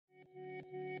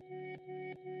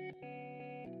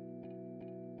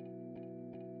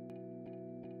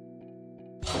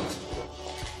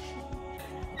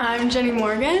I'm Jenny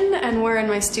Morgan, and we're in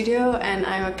my studio, and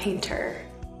I'm a painter.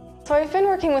 So I've been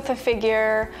working with a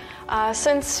figure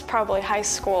since probably high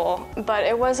school, but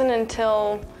it wasn't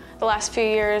until the last few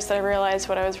years that I realized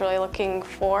what I was really looking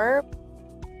for.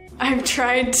 I've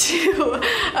tried to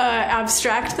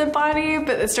abstract the body,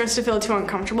 but it starts to feel too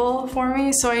uncomfortable for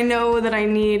me, so I know that I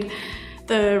need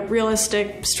the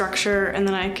realistic structure, and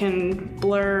then I can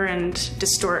blur and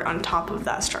distort on top of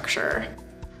that structure.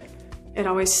 It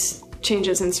always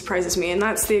changes and surprises me, and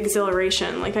that's the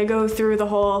exhilaration. Like, I go through the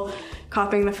whole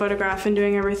copying the photograph and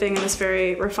doing everything in this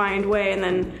very refined way, and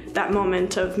then that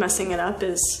moment of messing it up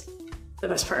is the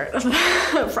best part of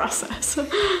the process.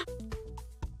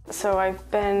 So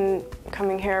I've been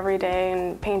coming here every day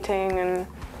and painting and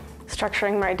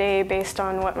structuring my day based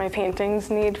on what my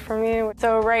paintings need from me.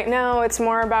 So right now it's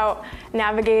more about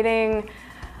navigating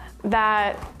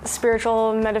that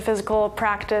spiritual, metaphysical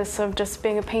practice of just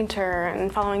being a painter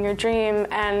and following your dream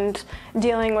and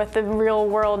dealing with the real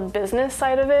world business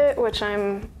side of it, which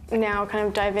I'm now kind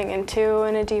of diving into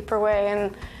in a deeper way.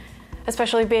 And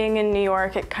especially being in New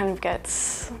York, it kind of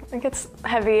gets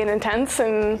heavy and intense,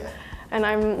 and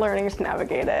I'm learning to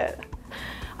navigate it.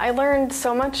 I learned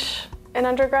so much in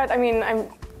undergrad. I mean,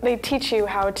 they teach you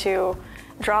how to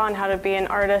draw and how to be an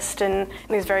artist in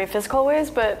these very physical ways,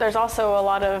 but there's also a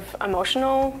lot of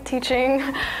emotional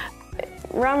teaching.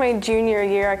 Around my junior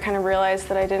year, I kind of realized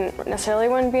that I didn't necessarily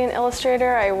want to be an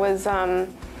illustrator. I was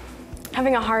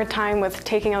having a hard time with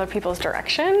taking other people's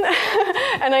direction,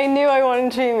 and I knew I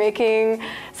wanted to be making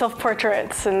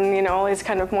self-portraits and, you know, all these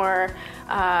kind of more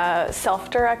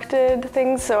self-directed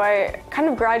things, so I kind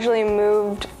of gradually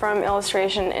moved from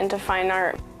illustration into fine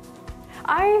art.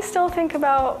 I still think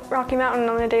about Rocky Mountain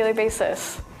on a daily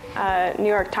basis. New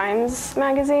York Times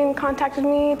magazine contacted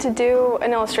me to do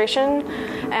an illustration,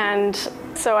 and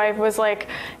so I was like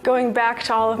going back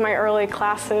to all of my early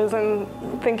classes and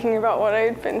thinking about what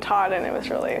I'd been taught, and it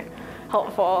was really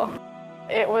helpful.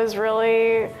 It was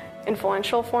really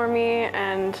influential for me,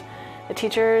 and the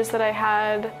teachers that I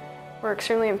had were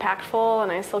extremely impactful,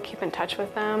 and I still keep in touch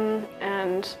with them,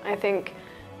 and I think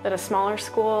that a smaller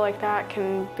school like that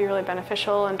can be really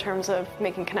beneficial in terms of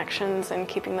making connections and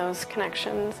keeping those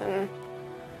connections, and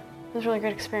it was a really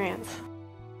great experience.